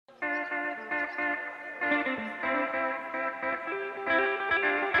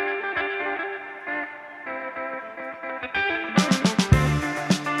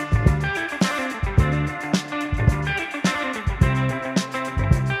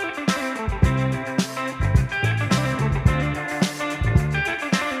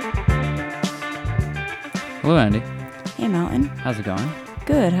Hello, Andy. Hey, Mountain. How's it going?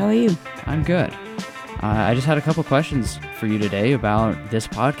 Good, how are you? I'm good. I just had a couple questions for you today about this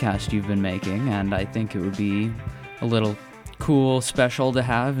podcast you've been making, and I think it would be a little cool special to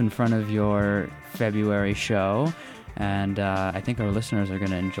have in front of your February show, and I think our listeners are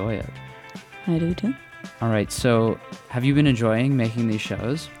going to enjoy it. I do too. All right, so have you been enjoying making these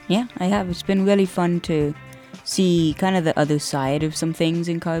shows? Yeah, I have. It's been really fun to see kind of the other side of some things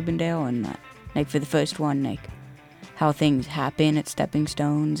in Carbondale, and like for the first one, like how things happen at Stepping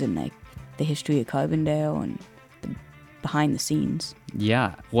Stones, and like the history of Carbondale and the behind the scenes.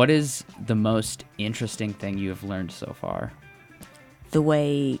 Yeah. What is the most interesting thing you have learned so far? The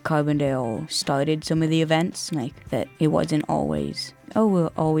way Carbondale started some of the events, like that it wasn't always,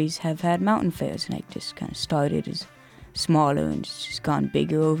 we'll always have had mountain fairs, and like just kind of started as smaller and it's just gone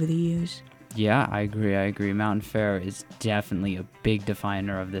bigger over the years. Yeah, I agree. Mountain Fair is definitely a big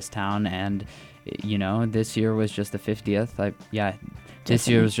definer of this town, and, you know, this year was just the 50th. This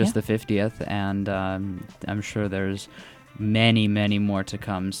year was just the 50th, and I'm sure there's many, many more to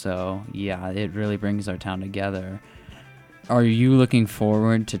come, so yeah, it really brings our town together. Are you looking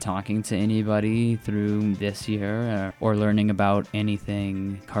forward to talking to anybody through this year or learning about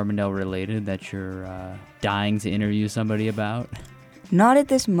anything Carbondale related that you're dying to interview somebody about? Not at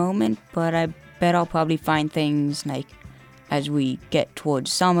this moment, but I bet I'll probably find things like as we get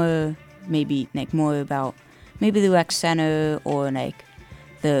towards summer, maybe like more about maybe the rec center or like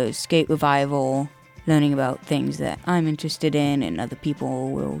the skate revival, learning about things that I'm interested in and other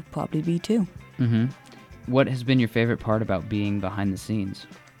people will probably be too. Mm-hmm. What has been your favorite part about being behind the scenes?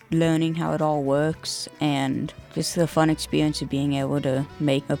 Learning how it all works and just the fun experience of being able to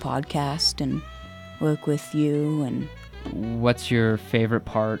make a podcast and work with you. And what's your favorite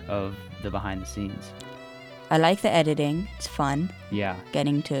part of the behind the scenes? I like the editing. It's fun. Yeah.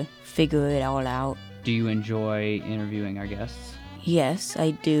 Getting to figure it all out. Do you enjoy interviewing our guests? Yes,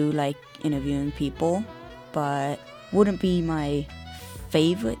 I do like interviewing people, but wouldn't be my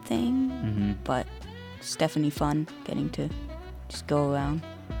favorite thing. Mm-hmm. But it's definitely fun getting to just go around.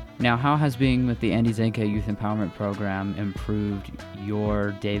 Now, how has being with the Andy Zenke Youth Empowerment Program improved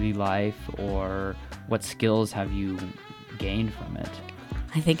your daily life, or what skills have you gained from it?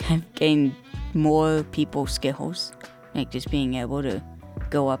 I think I've gained more people skills, like just being able to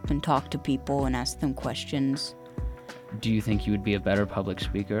go up and talk to people and ask them questions. Do you think you would be a better public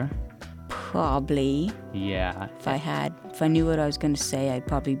speaker? Probably. Yeah. If I knew what I was going to say, I'd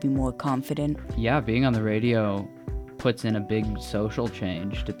probably be more confident. Yeah, being on the radio puts in a big social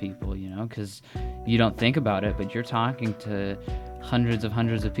change to people, you know, because you don't think about it, but you're talking to hundreds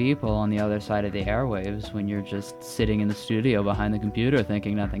of people on the other side of the airwaves when you're just sitting in the studio behind the computer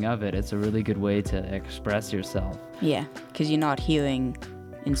thinking nothing of it. It's a really good way to express yourself. Yeah, because you're not hearing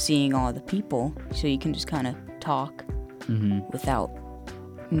and seeing all the people, so you can just kind of talk without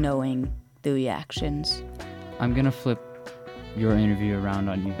knowing the reactions. I'm going to flip your interview around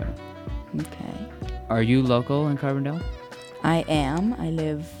on you. Okay. Are you local in Carbondale? I am. I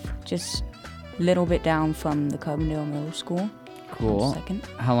live just a little bit down from the Carbondale Middle School. Cool. Second.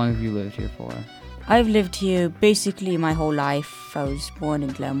 How long have you lived here for? I've lived here basically my whole life. I was born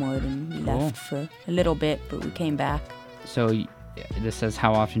in Glenwood and left for a little bit, but we came back. So this says,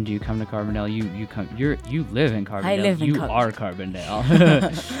 how often do you come to Carbondale? You live in Carbondale. I live in You are Carbondale.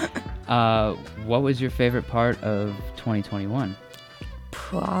 What was your favorite part of 2021?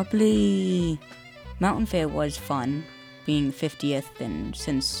 Probably Mountain Fair was fun, being 50th, and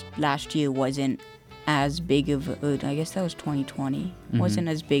since last year wasn't as big of I guess that was 2020, wasn't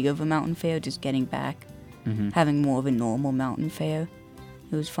as big of a mountain fair, just getting back, having more of a normal mountain fair.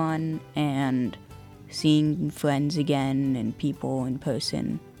 It was fun, and seeing friends again and people in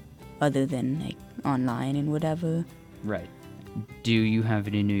person other than like online and whatever. Right. Do you have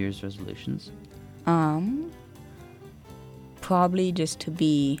any New Year's resolutions? Probably just to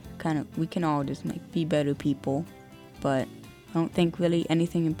be we can all just like be better people, but I don't think really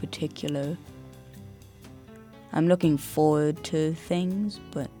anything in particular. I'm looking forward to things,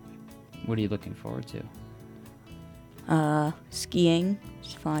 but... What are you looking forward to? Skiing.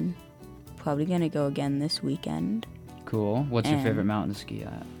 It's fun. Probably gonna go again this weekend. Cool. What's your favorite mountain to ski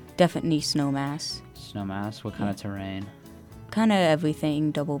at? Definitely Snowmass. Snowmass? What kind of terrain? Kind of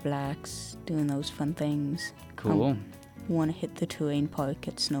everything. Double blacks. Doing those fun things. Cool. Want to hit the terrain park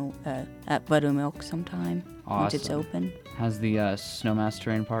at Buttermilk sometime. Awesome. Once it's open. Has the Snowmass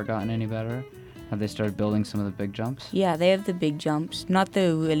terrain park gotten any better? Have they started building some of the big jumps? Yeah, they have the big jumps. Not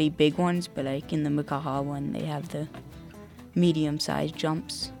the really big ones, but like in the Makaha one, they have the medium-sized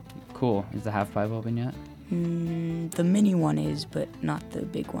jumps. Cool. Is the half pipe open yet? The mini one is, but not the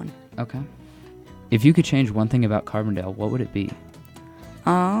big one. Okay. If you could change one thing about Carbondale, what would it be?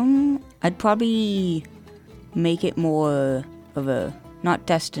 I'd probably make it more of a, not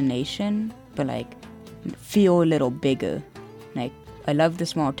destination, but like feel a little bigger. Like, I love the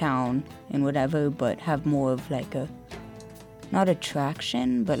small town and whatever, but have more of like a, not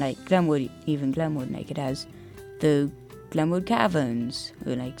attraction, but like Glenwood, like it has the Glenwood Caverns,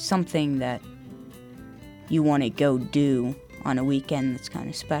 or like something that you want to go do on a weekend that's kind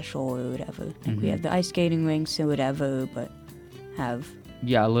of special or whatever. Like we have the ice skating rinks or whatever, but have...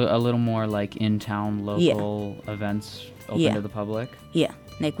 Yeah, a little more like in-town local events open to the public. Yeah,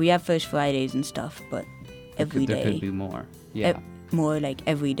 like we have First Fridays and stuff, but every day. There could be more. Yeah. More like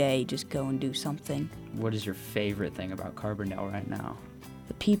every day, just go and do something. What is your favorite thing about Carbondale right now?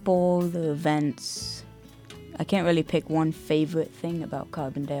 The people, the events. I can't really pick one favorite thing about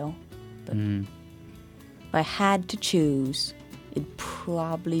Carbondale, but if I had to choose, it'd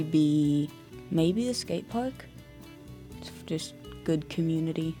probably be maybe the skate park. It's just good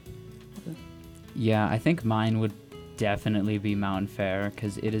community. Yeah, I think mine would definitely be Mountain Fair,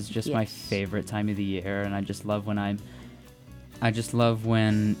 because it is just my favorite time of the year, and I just love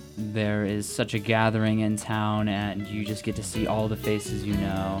when there is such a gathering in town and you just get to see all the faces you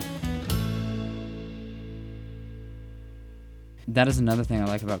know. That is another thing I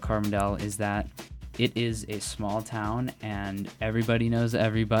like about Carbondale, is that it is a small town and everybody knows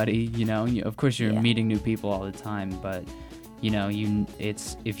everybody, you know. Of course you're meeting new people all the time, but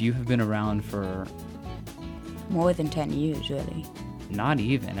if you have been around for more than 10 years, really. Not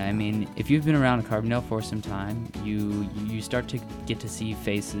even. I mean, if you've been around Carbondale for some time, you start to get to see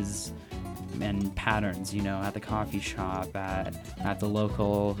faces and patterns, you know, at the coffee shop, at the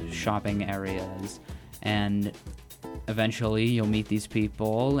local shopping areas, and eventually you'll meet these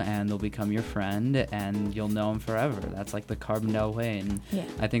people and they'll become your friend and you'll know them forever. That's like the Carbondale way, and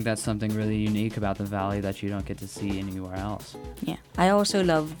I think that's something really unique about the valley that you don't get to see anywhere else. Yeah. I also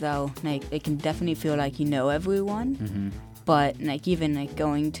love, though, like, it can definitely feel like you know everyone, but like even like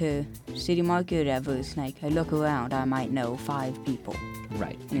going to City Market or whatever, it's like I look around, I might know 5 people.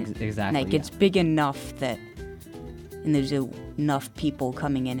 Right, exactly. Like it's big enough that, and there's enough people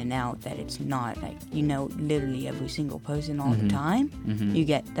coming in and out that it's not like you know literally every single person all the time.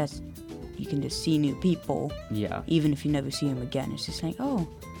 You can just see new people. Yeah. Even if you never see them again, it's just like, oh,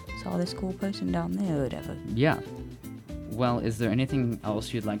 saw this cool person down there or whatever. Yeah. Well, is there anything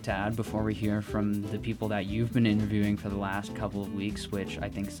else you'd like to add before we hear from the people that you've been interviewing for the last couple of weeks, which I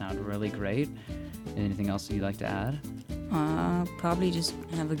think sound really great? Anything else you'd like to add? Probably just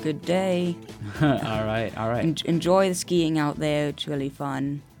have a good day. All right. Enjoy the skiing out there. It's really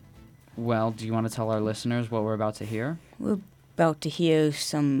fun. Well, do you want to tell our listeners what we're about to hear? We're about to hear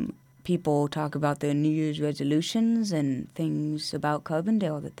some people talk about their New Year's resolutions and things about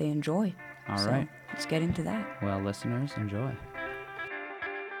Carbondale that they enjoy. All right. Let's get into that. Well, listeners, enjoy.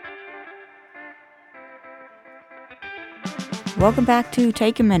 Welcome back to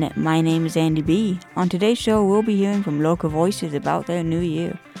Take a Minute. My name is Andy B. On today's show, we'll be hearing from local voices about their new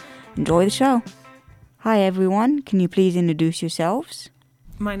year. Enjoy the show. Hi, everyone. Can you please introduce yourselves?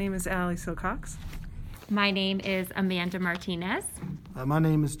 My name is Allie Silcox. My name is Amanda Martinez. My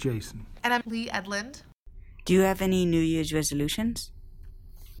name is Jason. And I'm Lee Edlund. Do you have any New Year's resolutions?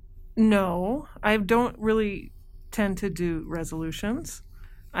 No, I don't really tend to do resolutions.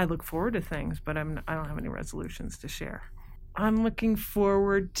 I look forward to things, but I don't have any resolutions to share. I'm looking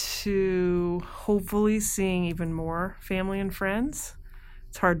forward to hopefully seeing even more family and friends.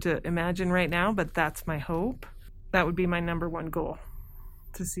 It's hard to imagine right now, but that's my hope. That would be my number one goal,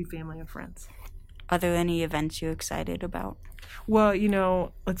 to see family and friends. Are there any events you're excited about? Well,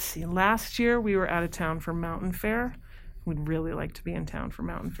 let's see. Last year we were out of town for Mountain Fair. We'd really like to be in town for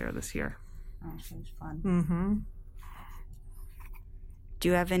Mountain Fair this year. Oh, sounds fun. Do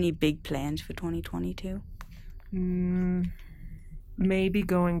you have any big plans for 2022? Maybe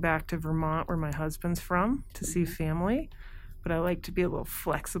going back to Vermont, where my husband's from, to see family. But I like to be a little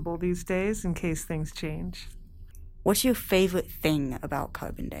flexible these days in case things change. What's your favorite thing about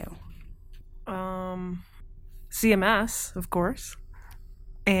Carbondale? CMS, of course,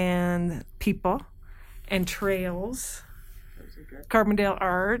 and people, and trails. Carbondale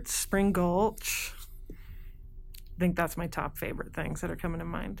Arts, Spring Gulch. I think that's my top favorite things that are coming to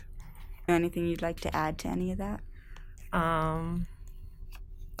mind. Anything you'd like to add to any of that? I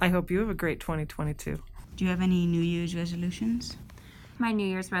hope you have a great 2022. Do you have any New Year's resolutions? My New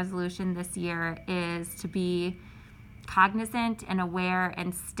Year's resolution this year is to be cognizant and aware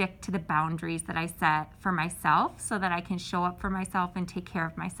and stick to the boundaries that I set for myself so that I can show up for myself and take care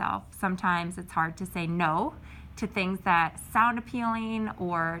of myself. Sometimes it's hard to say no to things that sound appealing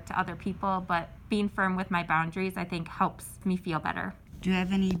or to other people, but being firm with my boundaries, I think, helps me feel better. Do you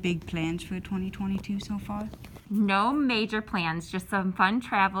have any big plans for 2022 so far? No major plans, just some fun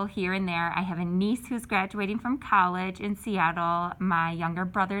travel here and there. I have a niece who's graduating from college in Seattle. My younger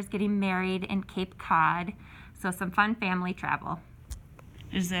brother's getting married in Cape Cod, so some fun family travel.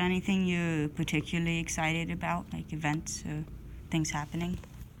 Is there anything you're particularly excited about, like events or things happening?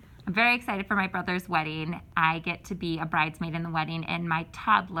 I'm very excited for my brother's wedding. I get to be a bridesmaid in the wedding, and my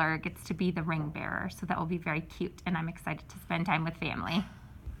toddler gets to be the ring bearer, so that will be very cute, and I'm excited to spend time with family.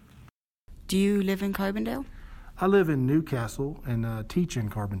 Do you live in Carbondale? I live in Newcastle and teach in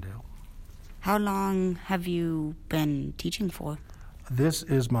Carbondale. How long have you been teaching for? This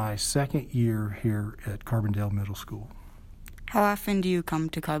is my second year here at Carbondale Middle School. How often do you come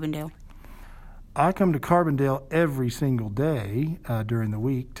to Carbondale? I come to Carbondale every single day during the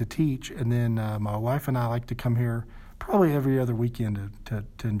week to teach, and then my wife and I like to come here probably every other weekend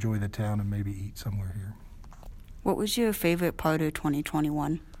to enjoy the town and maybe eat somewhere here. What was your favorite part of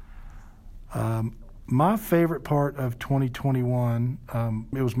 2021? My favorite part of 2021,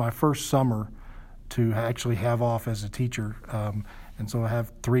 it was my first summer to actually have off as a teacher, and so I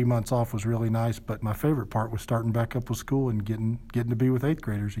have 3 months off was really nice, but my favorite part was starting back up with school and getting to be with 8th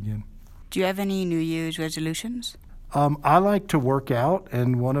graders again. Do you have any New Year's resolutions? I like to work out,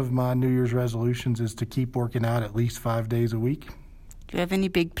 and one of my New Year's resolutions is to keep working out at least 5 days a week. Do you have any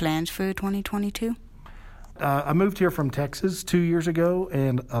big plans for 2022? I moved here from Texas 2 years ago,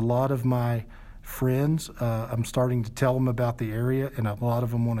 and a lot of my friends, I'm starting to tell them about the area, and a lot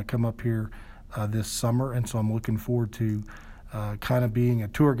of them want to come up here this summer, and so I'm looking forward to kind of being a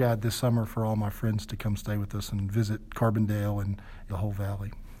tour guide this summer for all my friends to come stay with us and visit Carbondale and the whole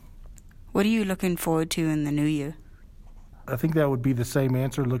valley. What are you looking forward to in the new year? I think that would be the same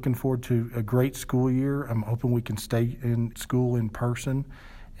answer. Looking forward to a great school year. I'm hoping we can stay in school in person,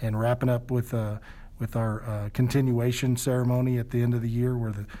 and wrapping up with our continuation ceremony at the end of the year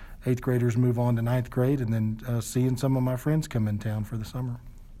where the 8th graders move on to 9th grade, and then seeing some of my friends come in town for the summer.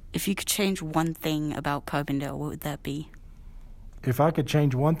 If you could change one thing about Carbondale, what would that be? If I could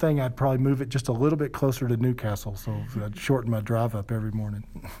change one thing, I'd probably move it just a little bit closer to Newcastle, so I'd shorten my drive up every morning.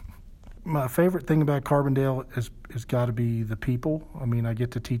 My favorite thing about Carbondale has got to be the people. I mean, I get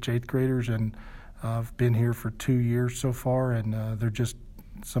to teach 8th graders, and I've been here for 2 years so far, and they're just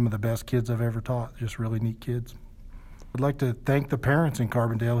some of the best kids I've ever taught, just really neat kids. I'd like to thank the parents in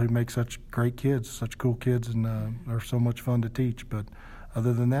Carbondale who make such great kids, such cool kids, and are so much fun to teach. But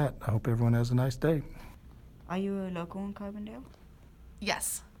other than that, I hope everyone has a nice day. Are you a local in Carbondale?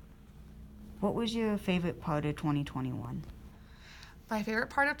 Yes. What was your favorite part of 2021? My favorite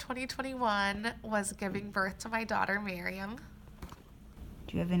part of 2021 was giving birth to my daughter, Miriam.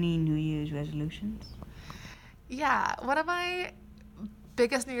 Do you have any New Year's resolutions? Yeah, one of my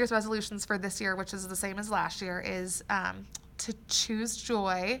biggest New Year's resolutions for this year, which is the same as last year, is to choose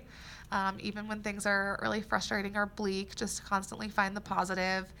joy, even when things are really frustrating or bleak, just to constantly find the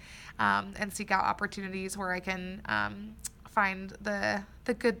positive, and seek out opportunities where I can find the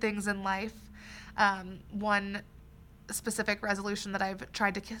good things in life. One specific resolution that I've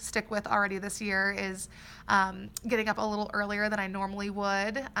tried to stick with already this year is getting up a little earlier than I normally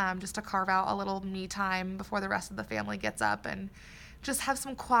would, just to carve out a little me time before the rest of the family gets up, and just have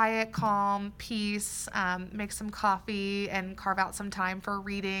some quiet, calm, peace, make some coffee, and carve out some time for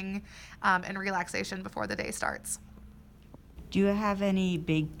reading and relaxation before the day starts. Do you have any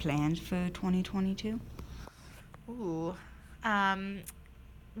big plans for 2022? Ooh.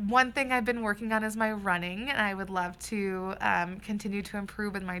 One thing I've been working on is my running, and I would love to continue to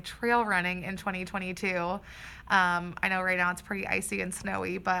improve with my trail running in 2022. I know right now it's pretty icy and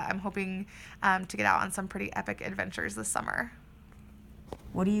snowy, but I'm hoping to get out on some pretty epic adventures this summer.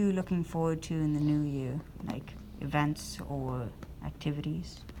 What are you looking forward to in the new year, like events or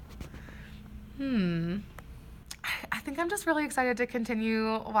activities? I think I'm just really excited to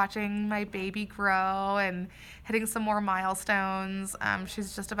continue watching my baby grow and hitting some more milestones.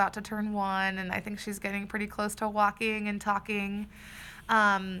 She's just about to turn 1, and I think she's getting pretty close to walking and talking.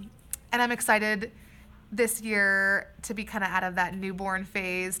 And I'm excited this year to be kind of out of that newborn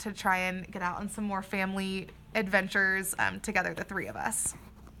phase, to try and get out on some more family adventures together, the 3 of us.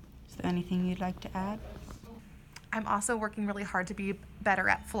 Is there anything you'd like to add? I'm also working really hard to be better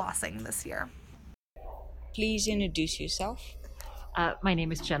at flossing this year. Please introduce yourself. My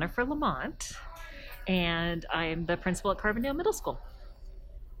name is Jennifer Lamont, and I am the principal at Carbondale Middle School.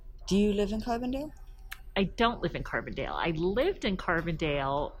 Do you live in Carbondale? I don't live in Carbondale. I lived in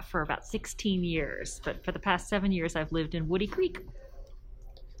Carbondale for about 16 years, but for the past 7 years I've lived in Woody Creek.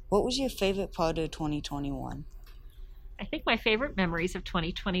 What was your favorite part of 2021? I think my favorite memories of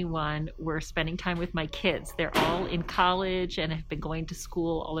 2021 were spending time with my kids. They're all in college and have been going to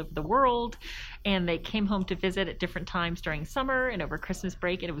school all over the world. And they came home to visit at different times during summer and over Christmas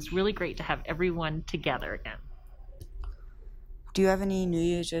break. And it was really great to have everyone together again. Do you have any New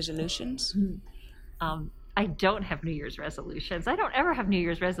Year's resolutions? I don't have New Year's resolutions. I don't ever have New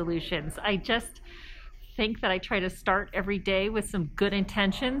Year's resolutions. I just think that I try to start every day with some good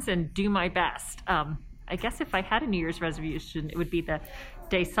intentions and do my best. I guess if I had a New Year's resolution, it would be the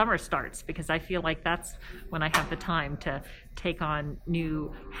day summer starts, because I feel like that's when I have the time to take on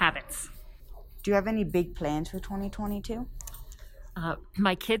new habits. Do you have any big plans for 2022?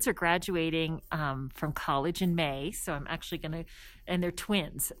 My kids are graduating from college in May, so I'm actually going to, and they're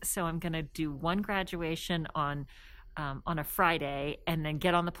twins, so I'm going to do one graduation on a Friday and then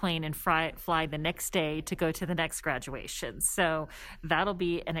get on the plane and fly the next day to go to the next graduation. So that'll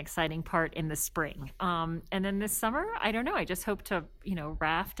be an exciting part in the spring. And then this summer, I don't know, I just hope to,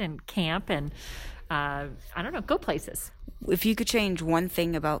 raft and camp and, go places. If you could change one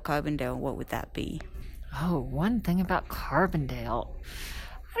thing about Carbondale, what would that be? Oh, one thing about Carbondale.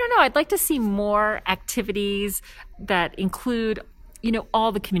 I don't know. I'd like to see more activities that include,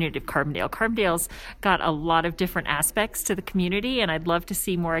 all the community of Carbondale. Carbondale's got a lot of different aspects to the community, and I'd love to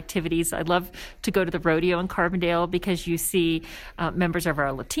see more activities. I'd love to go to the rodeo in Carbondale because you see members of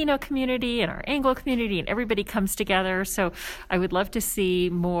our Latino community and our Anglo community, and everybody comes together. So I would love to see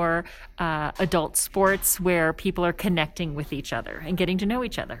more adult sports where people are connecting with each other and getting to know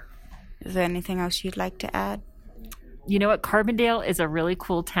each other. Is there anything else you'd like to add? You know what? Carbondale is a really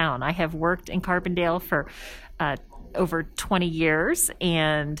cool town. I have worked in Carbondale for over 20 years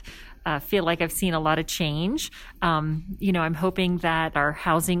and feel like I've seen a lot of change. I'm hoping that our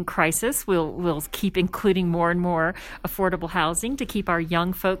housing crisis will keep including more and more affordable housing to keep our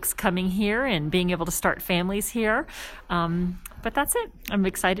young folks coming here and being able to start families here. But that's it. I'm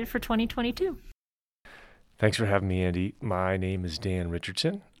excited for 2022. Thanks for having me, Andy. My name is Dan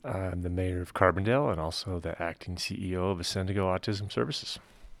Richardson. I'm the mayor of Carbondale and also the acting CEO of Ascendigo Autism Services.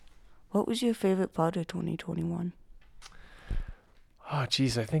 What was your favorite part of 2021? Oh,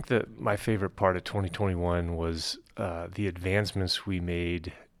 geez, I think that my favorite part of 2021 was the advancements we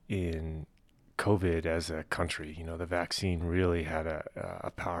made in COVID as a country. The vaccine really had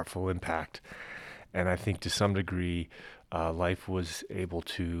a powerful impact. And I think to some degree, life was able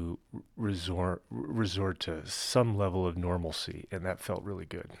to resort to some level of normalcy, and that felt really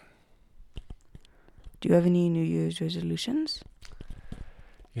good. Do you have any New Year's resolutions?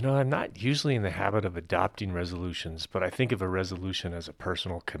 I'm not usually in the habit of adopting resolutions, but I think of a resolution as a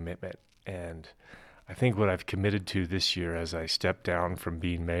personal commitment. And I think what I've committed to this year as I step down from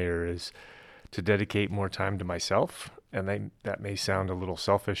being mayor is to dedicate more time to myself. And that may sound a little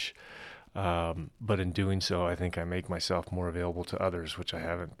selfish, but in doing so, I think I make myself more available to others, which I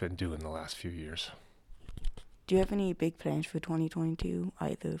haven't been doing the last few years. Do you have any big plans for 2022,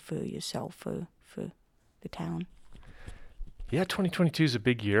 either for yourself or for the town? Yeah, 2022 is a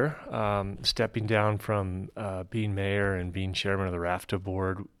big year. Stepping down from being mayor and being chairman of the RAFTA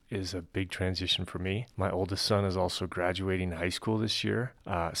board is a big transition for me. My oldest son is also graduating high school this year.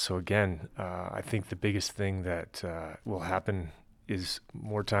 So again, I think the biggest thing that will happen is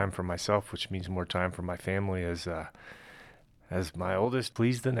more time for myself, which means more time for my family as my oldest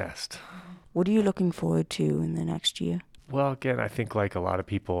leaves the nest. What are you looking forward to in the next year? Well, again, I think like a lot of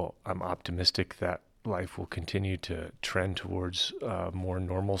people, I'm optimistic that life will continue to trend towards more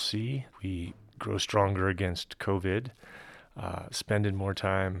normalcy. We grow stronger against COVID, spending more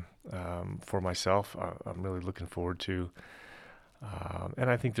time for myself. I'm really looking forward to.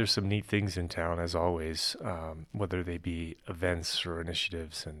 And I think there's some neat things in town, as always, whether they be events or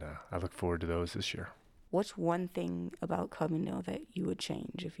initiatives, and I look forward to those this year. What's one thing about Carbondale that you would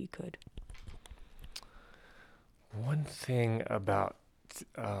change if you could? One thing about,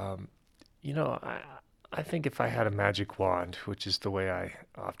 I think if I had a magic wand, which is the way I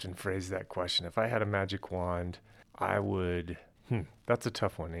often phrase that question, if I had a magic wand, I would, that's a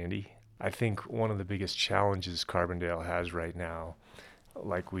tough one, Andy. I think one of the biggest challenges Carbondale has right now,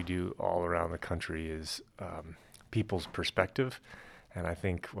 like we do all around the country, is people's perspective. And I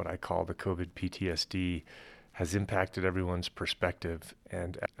think what I call the COVID PTSD has impacted everyone's perspective.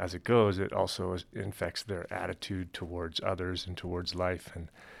 And as it goes, it also infects their attitude towards others and towards life. And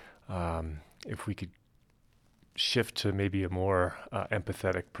if we could shift to maybe a more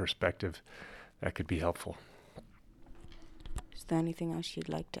empathetic perspective, that could be helpful. Is there anything else you'd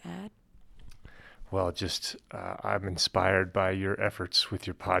like to add? Well, just I'm inspired by your efforts with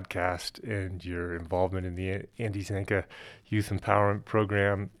your podcast and your involvement in the Andy Zanka Youth Empowerment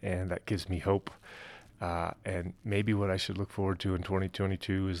Program, and that gives me hope And maybe what I should look forward to in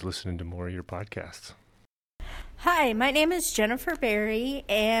 2022 is listening to more of your podcasts. Hi, my name is Jennifer Berry,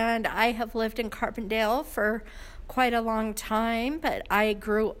 and I have lived in Carbondale for quite a long time, but I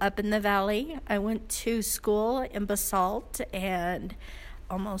grew up in the valley. I went to school in Basalt and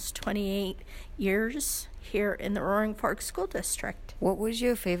almost 28 years here in the Roaring Fork School District. What was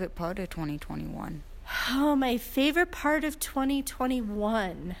your favorite part of 2021? Oh, my favorite part of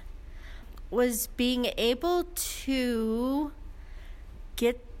 2021 was being able to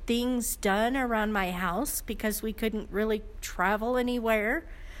get things done around my house because we couldn't really travel anywhere.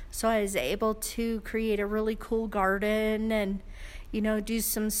 So I was able to create a really cool garden and, do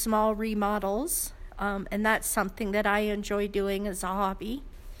some small remodels. And that's something that I enjoy doing as a hobby.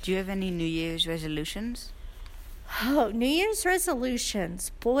 Do you have any New Year's resolutions? Oh, New Year's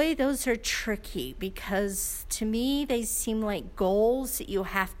resolutions. Boy, those are tricky because to me, they seem like goals that you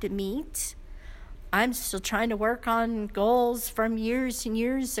have to meet. I'm still trying to work on goals from years and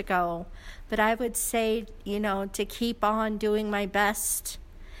years ago. But I would say, to keep on doing my best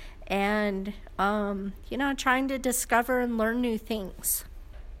and, trying to discover and learn new things.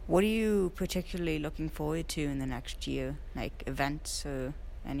 What are you particularly looking forward to in the next year? Like events or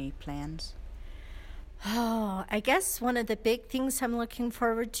any plans? Oh, I guess one of the big things I'm looking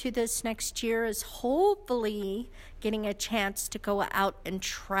forward to this next year is hopefully getting a chance to go out and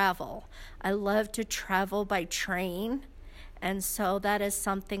travel. I love to travel by train, and so that is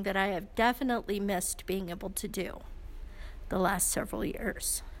something that I have definitely missed being able to do the last several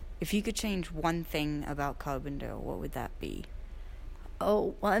years. If you could change one thing about Carbondale, what would that be?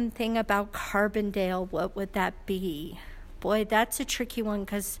 Oh, one thing about Carbondale, what would that be? Boy, that's a tricky one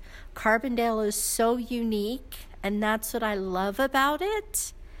because Carbondale is so unique, and that's what I love about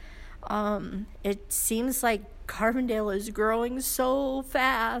it. It seems like Carbondale is growing so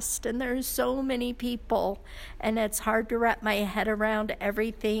fast, and there's so many people, and it's hard to wrap my head around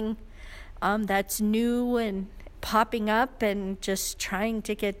everything that's new and popping up, and just trying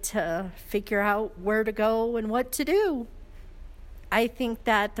to get to figure out where to go and what to do. I think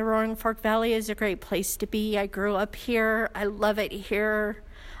that the Roaring Fork Valley is a great place to be. I grew up here. I love it here.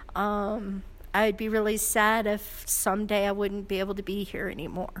 I'd be really sad if someday I wouldn't be able to be here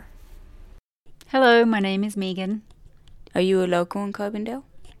anymore. Hello, my name is Megan. Are you a local in Carbondale?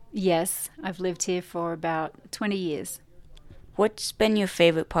 Yes, I've lived here for about 20 years. What's been your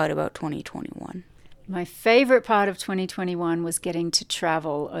favorite part about 2021? My favorite part of 2021 was getting to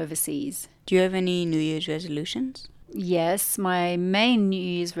travel overseas. Do you have any New Year's resolutions? Yes, my main New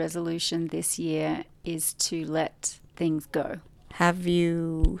Year's resolution this year is to let things go. Have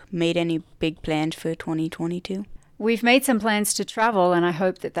you made any big plans for 2022? We've made some plans to travel, and I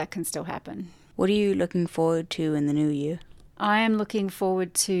hope that can still happen. What are you looking forward to in the new year? I am looking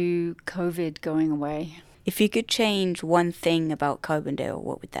forward to COVID going away. If you could change one thing about Carbondale,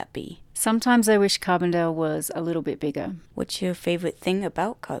 what would that be? Sometimes I wish Carbondale was a little bit bigger. What's your favorite thing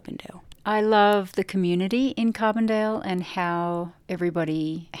about Carbondale? I love the community in Carbondale and how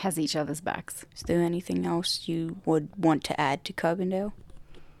everybody has each other's backs. Is there anything else you would want to add to Carbondale?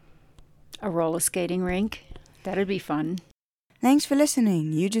 A roller skating rink. That'd be fun. Thanks for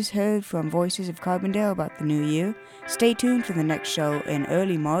listening. You just heard from Voices of Carbondale about the new year. Stay tuned for the next show in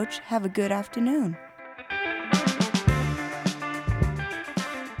early March. Have a good afternoon.